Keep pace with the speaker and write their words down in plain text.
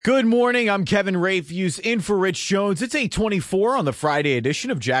Good morning, I'm Kevin Rafuse in for Rich Jones. It's 8:24 on the Friday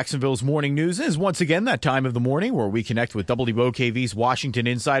edition of Jacksonville's Morning News. It is once again that time of the morning where we connect with WOKV's Washington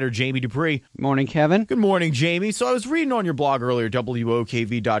insider, Jamie Dupree. Good morning, Kevin. Good morning, Jamie. So I was reading on your blog earlier,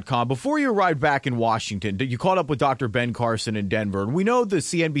 WOKV.com. Before you arrived back in Washington, you caught up with Dr. Ben Carson in Denver. And we know the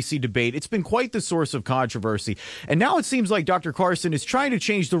CNBC debate, it's been quite the source of controversy. And now it seems like Dr. Carson is trying to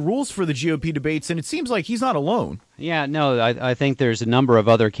change the rules for the GOP debates, and it seems like he's not alone. Yeah, no, I think there's a number of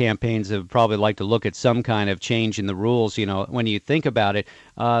other campaigns that would probably like to look at some kind of change in the rules. You know, when you think about it,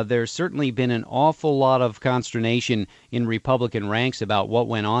 there's certainly been an awful lot of consternation in Republican ranks about what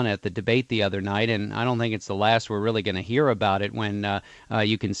went on at the debate the other night, and I don't think it's the last we're really going to hear about it when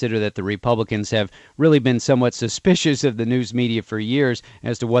you consider that the Republicans have really been somewhat suspicious of the news media for years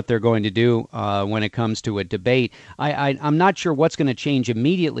as to what they're going to do when it comes to a debate. I'm not sure what's going to change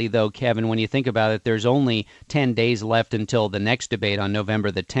immediately, though, Kevin, when you think about it. There's only 10 days left until the next debate on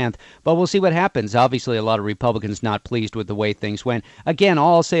November the 10th, but we'll see what happens. Obviously, a lot of Republicans not pleased with the way things went. Again,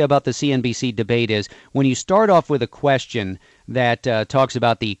 all I'll say about the CNBC debate is when you start off with a question that talks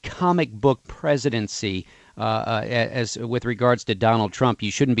about the comic book presidency, as with regards to Donald Trump, you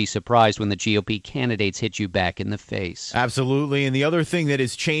shouldn't be surprised when the GOP candidates hit you back in the face. Absolutely. And the other thing that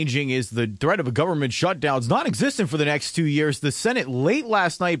is changing is the threat of a government shutdown is non-existent for the next 2 years. The Senate late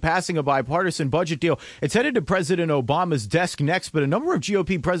last night passing a bipartisan budget deal. It's headed to President Obama's desk next, but a number of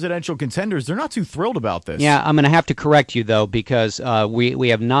GOP presidential contenders, they're not too thrilled about this. Yeah, I'm going to have to correct you, though, because we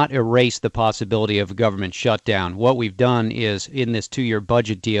have not erased the possibility of a government shutdown. What we've done is, in this 2-year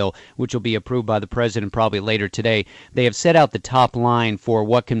budget deal, which will be approved by the president probably later today, they have set out the top line for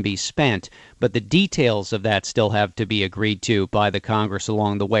what can be spent, but the details of that still have to be agreed to by the Congress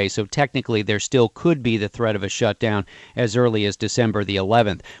along the way. So technically, there still could be the threat of a shutdown as early as December the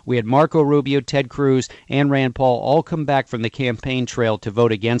 11th. We had Marco Rubio, Ted Cruz, and Rand Paul all come back from the campaign trail to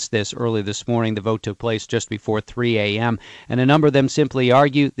vote against this early this morning. The vote took place just before 3 a.m., and a number of them simply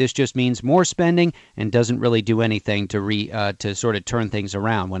argue this just means more spending and doesn't really do anything to sort of turn things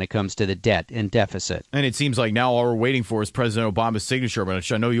around when it comes to the debt and deficit. And it seems like now all we're waiting for is President Obama's signature,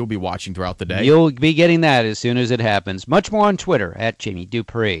 which I know you'll be watching throughout the day. You'll be getting that as soon as it happens. Much more on Twitter at Jamie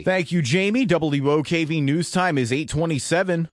Dupree. Thank you, Jamie. WOKV News Time is 8:27.